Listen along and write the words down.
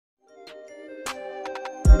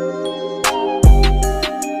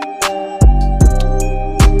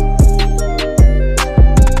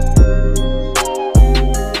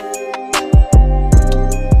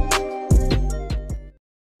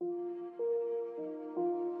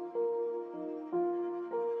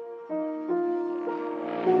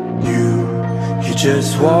You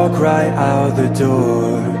just walk right out the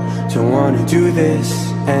door. Don't wanna do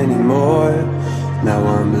this anymore. Now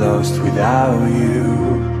I'm lost without you.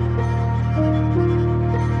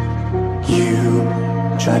 You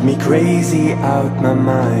drive me crazy out my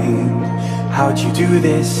mind. How'd you do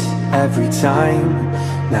this every time?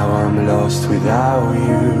 Now I'm lost without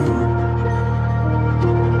you.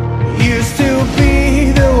 Used to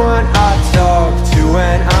be the one I talk to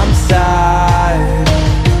when I'm sad.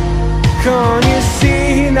 Can't you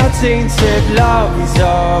see now tainted love is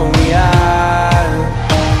all we have?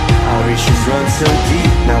 Our issues run so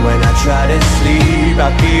deep, now when I try to sleep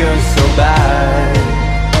I feel so bad.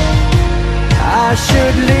 I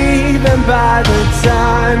should leave, and by the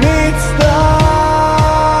time it's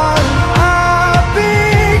done I'll be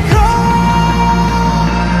gone.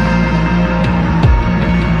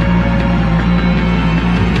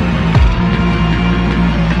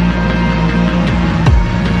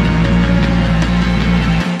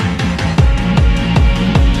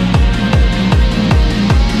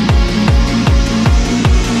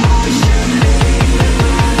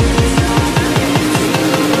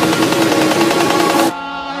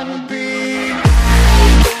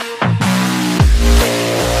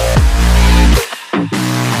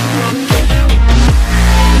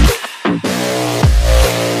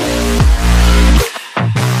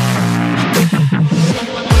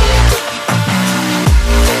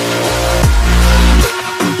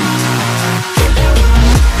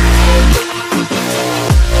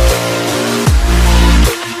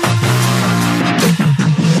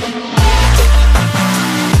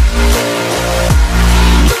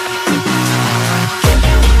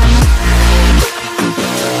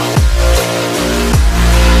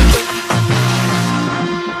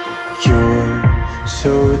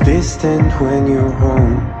 When you're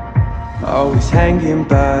home, always hanging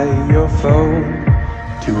by your phone.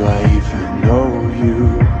 Do I even know you?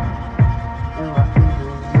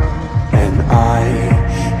 And I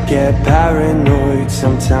get paranoid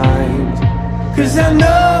sometimes, 'cause I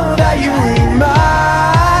know that you ain't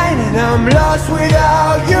mine, and I'm lost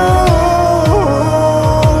without you.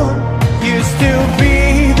 Used to be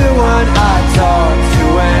the one I talk to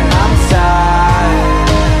when I'm sad.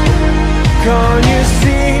 Can't you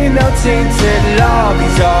see now tainted love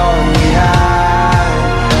is all we have?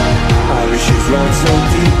 Our issues run so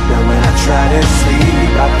deep, now when I try to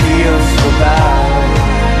sleep I feel so bad.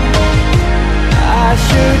 I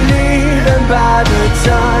should leave, and by the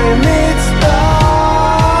time it's done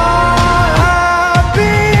I'll be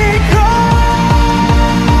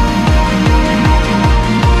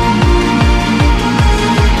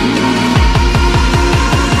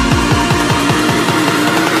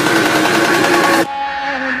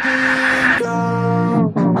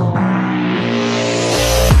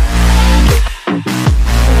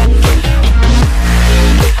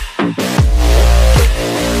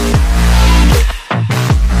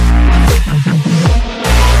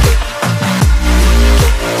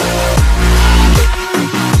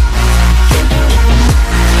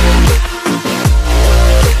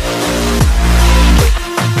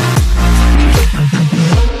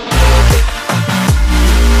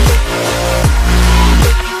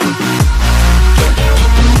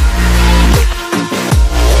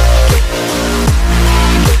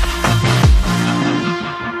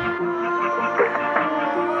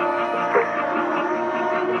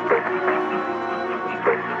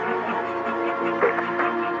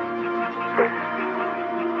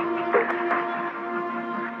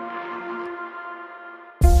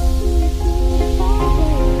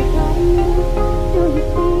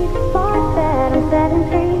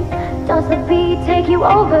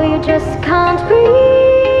over, you just can't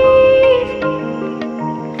breathe.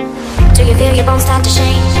 Do you feel your bones start to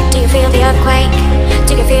shake? Do you feel the earthquake?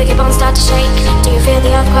 Do you feel your bones start to shake? Do you feel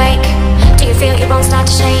the earthquake? Do you feel your bones start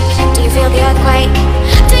to shake? Do you feel the earthquake?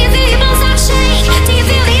 Do you feel your bones start to shake? Do you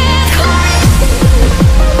feel the earthquake?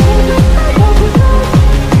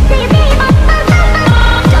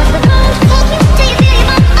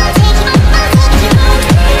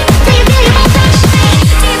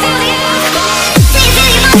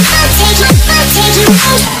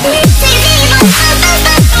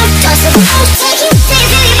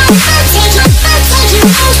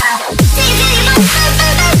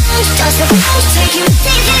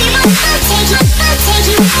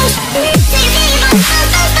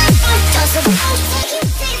 Take you